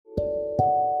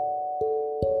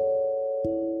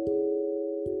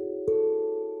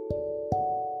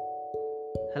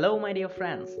Hello, my dear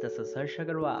friends. This is Harsh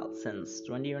Agarwal since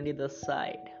 2020 this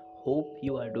side. Hope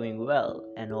you are doing well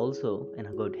and also in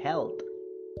a good health.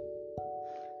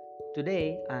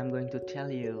 Today, I am going to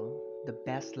tell you the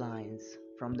best lines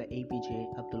from the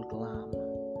APJ Abdul Kalam.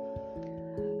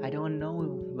 I don't know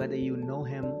whether you know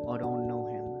him or don't know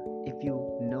him. If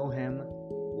you know him,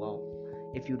 wow.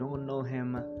 If you don't know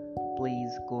him,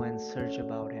 please go and search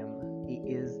about him. He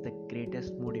is the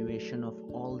greatest motivation of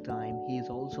all time. He is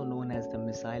also known as the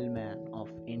Missile Man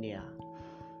of India.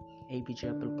 APJ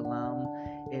Abdul Kalam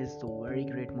is the very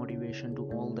great motivation to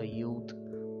all the youth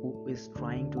who is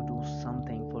trying to do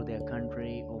something for their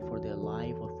country or for their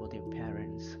life or for their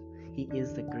parents. He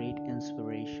is the great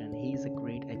inspiration. He is a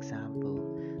great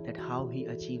example that how he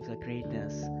achieves a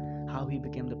greatness, how he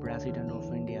became the president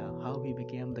of India, how he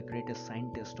became the greatest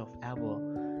scientist of ever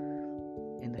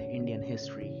in the Indian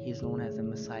history. He is known as the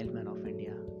Missile Man of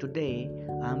India. Today,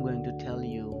 I'm going to tell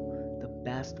you the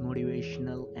best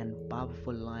motivational and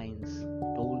powerful lines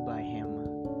told by him.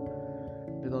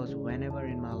 Because whenever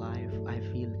in my life I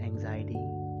feel anxiety,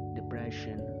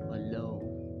 depression, or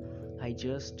low, I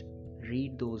just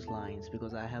read those lines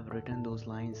because I have written those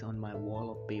lines on my wall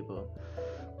of paper.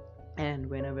 And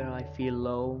whenever I feel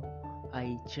low,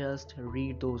 I just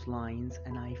read those lines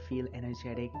and I feel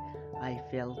energetic. I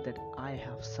felt that I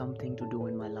have something to do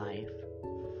in my life.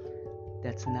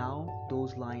 That's now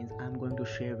those lines I'm going to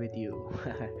share with you.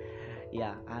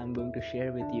 Yeah, I'm going to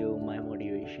share with you my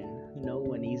motivation. No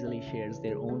one easily shares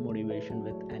their own motivation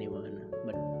with anyone,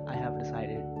 but I have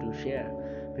decided to share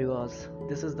because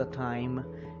this is the time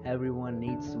everyone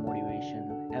needs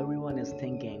motivation. Everyone is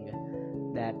thinking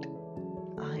that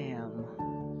I am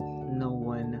no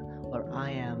one, or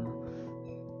I am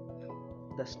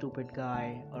the stupid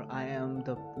guy, or I am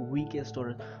the weakest,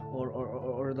 or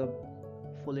the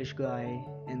foolish guy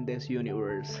in this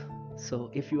universe. So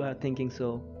if you are thinking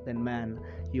so, then man,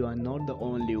 you are not the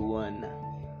only one.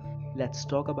 Let's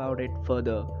talk about it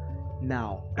further.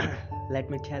 Now, let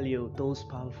me tell you those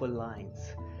powerful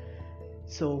lines.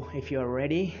 So if you are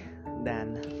ready,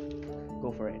 then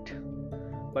go for it.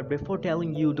 But before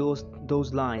telling you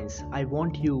those lines, I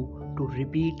want you to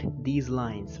repeat these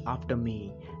lines after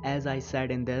me. As I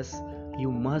said in this,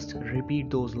 you must repeat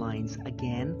those lines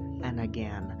again and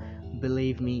again.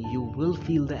 Believe me, you will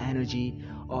feel the energy,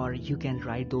 or you can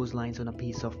write those lines on a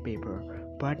piece of paper.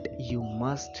 But you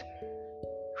must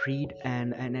read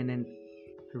and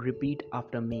repeat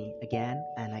after me again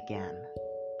and again.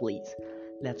 Please,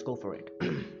 let's go for it.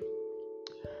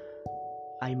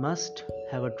 I must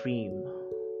have a dream.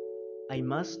 I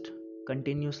must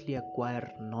continuously acquire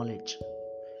knowledge.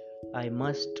 I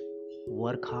must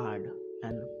work hard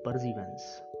and perseverance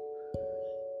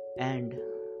and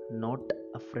not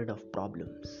afraid of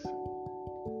problems.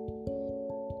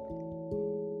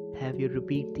 Have you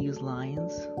repeat these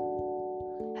lines?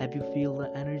 Have you feel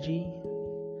the energy?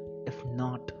 If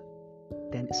not,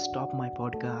 then stop my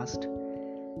podcast,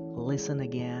 listen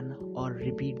again or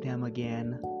repeat them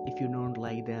again. If you don't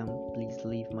like them, please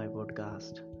leave my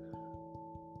podcast.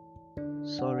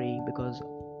 Sorry, because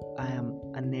I have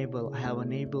unable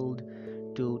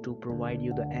to provide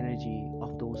you the energy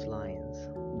of those lines.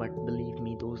 But believe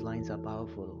me, those lines are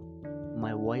powerful.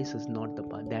 My voice is not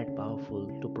that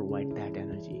powerful to provide that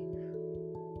energy.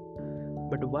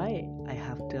 But why I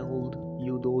have told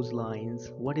you those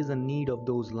lines? What is the need of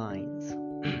those lines?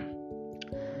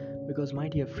 Because my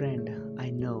dear friend,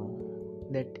 I know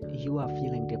that you are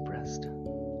feeling depressed.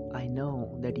 I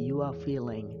know that you are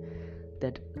feeling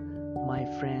that my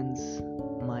friends,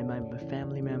 my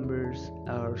family members,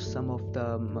 or some of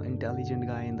the intelligent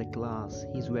guy in the class,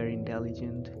 he's very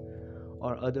intelligent,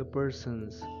 or other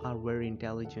persons are very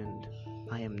intelligent.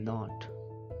 I am not.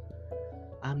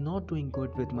 I'm not doing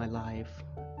good with my life.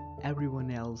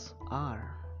 Everyone else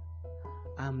are.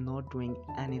 I'm not doing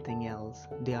anything else.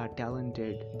 They are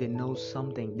talented. They know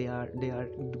something. They are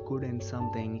good in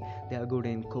something. They are good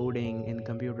in coding, in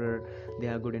computer. They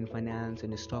are good in finance,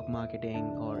 in stock marketing,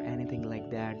 or anything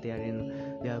like that. They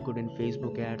are good in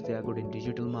Facebook ads. They are good in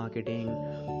digital marketing.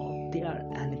 Or they are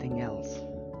anything else.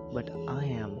 But I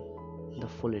am the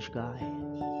foolish guy.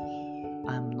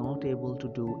 I'm not able to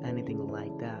do anything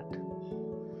like that.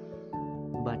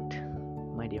 But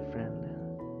my dear friend,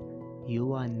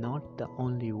 you are not the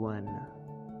only one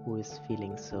who is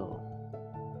feeling so.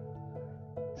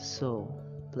 So,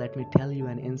 let me tell you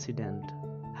an incident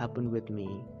happened with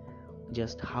me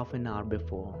just half an hour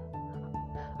before.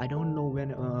 I don't know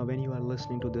when you are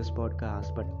listening to this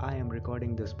podcast, but I am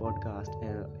recording this podcast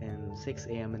in 6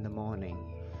 a.m. in the morning.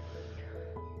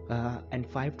 And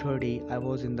 5:30, I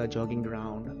was in the jogging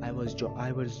ground. I was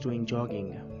doing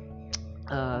jogging.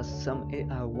 Some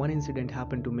One incident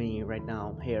happened to me right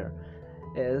now here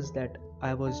is that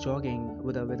I was jogging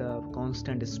with a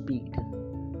constant speed,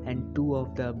 and two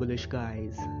of the bullish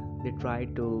guys, they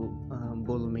tried to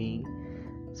bull me.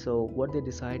 So what they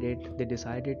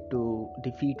decided to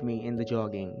defeat me in the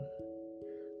jogging.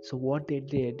 So what they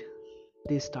did,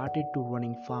 they started to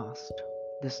running fast.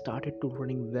 They started to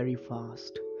running very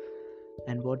fast,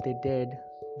 and what they did,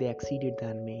 they exceeded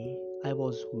than me. I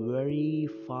was very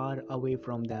far away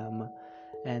from them,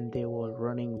 and they were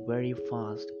running very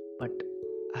fast. But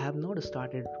I have not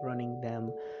started running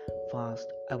them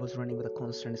fast. I was running with a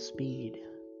constant speed.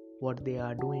 What they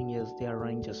are doing is they are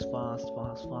running just fast,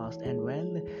 fast, fast. And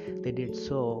when they did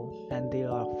so, and they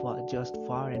are just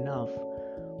far enough,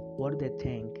 what they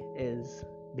think is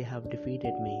they have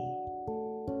defeated me,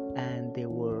 and they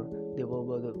were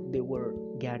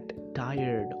get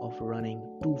tired of running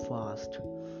too fast.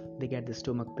 They get the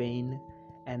stomach pain,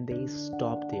 and they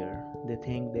stop there. They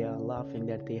think they are laughing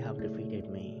that they have defeated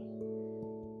me.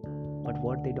 But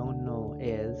what they don't know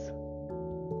is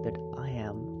that I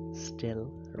am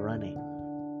still running.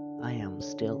 I am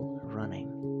still running.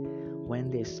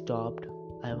 When they stopped,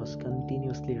 I was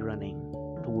continuously running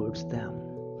towards them.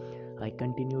 I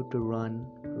continued to run,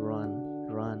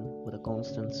 run with a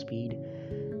constant speed,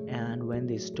 and when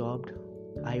they stopped,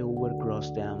 I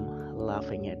overcrossed them,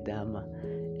 laughing at them,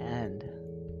 and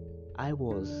I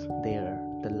was there,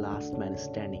 the last man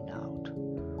standing out.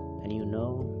 And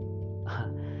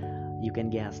you can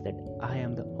guess that I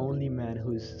am the only man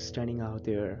who's standing out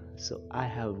there, so I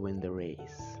have won the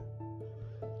race.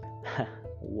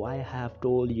 Why I have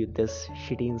told you this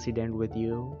shitty incident with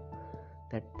you?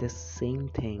 That this same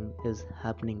thing is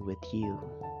happening with you.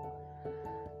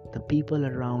 The people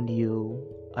around you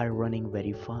are running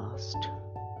very fast.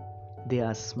 They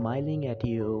are smiling at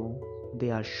you.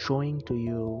 They are showing to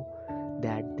you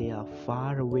that they are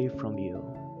far away from you.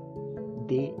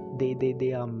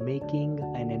 They are making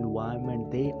an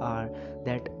environment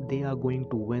that they are going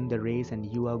to win the race and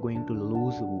you are going to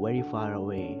lose very far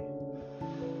away.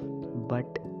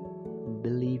 But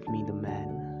believe me, the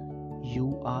man,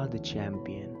 you are the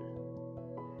champion.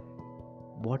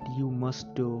 What you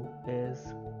must do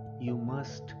is you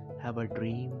must have a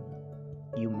dream.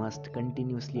 You must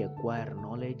continuously acquire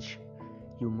knowledge.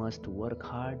 You must work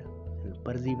hard and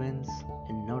perseverance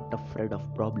and not afraid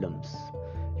of problems.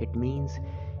 It means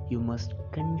you must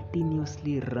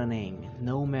continuously running,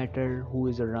 no matter who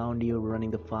is around you running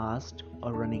the fast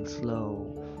or running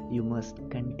slow. You must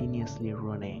continuously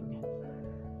running.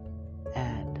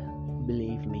 And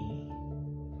believe me,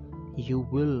 you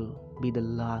will be the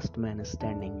last man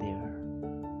standing there.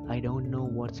 I don't know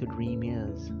what your dream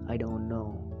is. I don't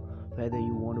know whether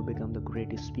you want to become the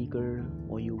greatest speaker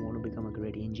or you want to become a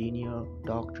great engineer,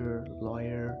 doctor,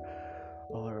 lawyer,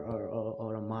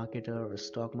 or a marketer or a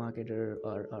stock marketer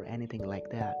or anything like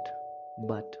that.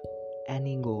 But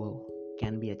any goal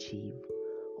can be achieved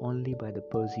only by the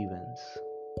perseverance.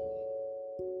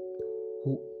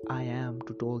 Who I am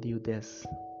to tell you this?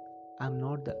 I'm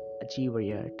not the achiever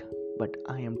yet, but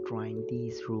I am trying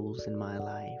these rules in my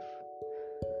life.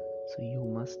 So you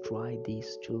must try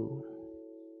these too.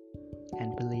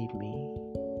 And believe me,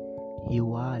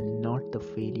 you are not the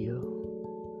failure.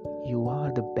 You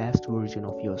are the best version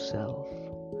of yourself.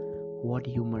 What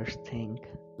you must think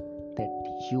that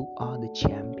you are the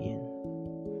champion.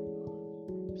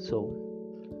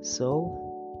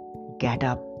 So get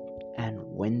up and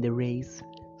win the race.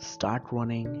 Start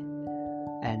running,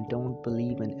 and don't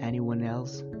believe in anyone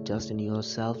else, just in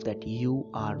yourself, that you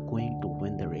are going to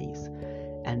win the race.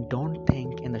 And don't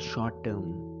think in the short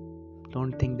term.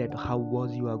 Don't think that how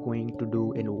was you are going to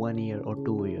do in 1 year or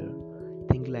 2 years.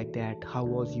 Think like that, how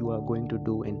was you are going to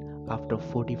do in after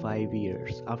 45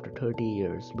 years, after 30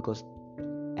 years, because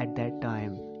at that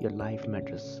time your life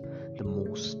matters the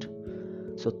most.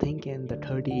 So think in the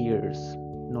 30 years,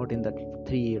 not in the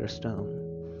 3 years term.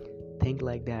 Think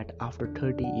like that, after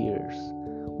 30 years,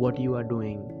 what you are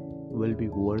doing will be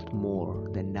worth more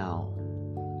than now.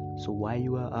 So why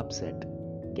you are upset?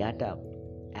 Get up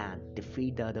and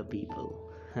defeat the other people.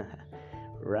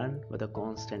 Run with a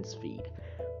constant speed.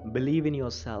 Believe in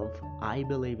yourself. I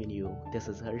believe in you. This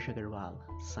is Harsh Agarwal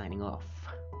signing off.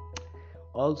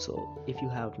 Also, if you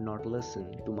have not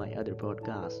listened to my other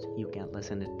podcast, you can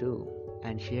listen it too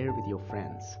and share with your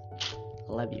friends.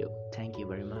 Love you. Thank you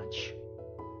very much.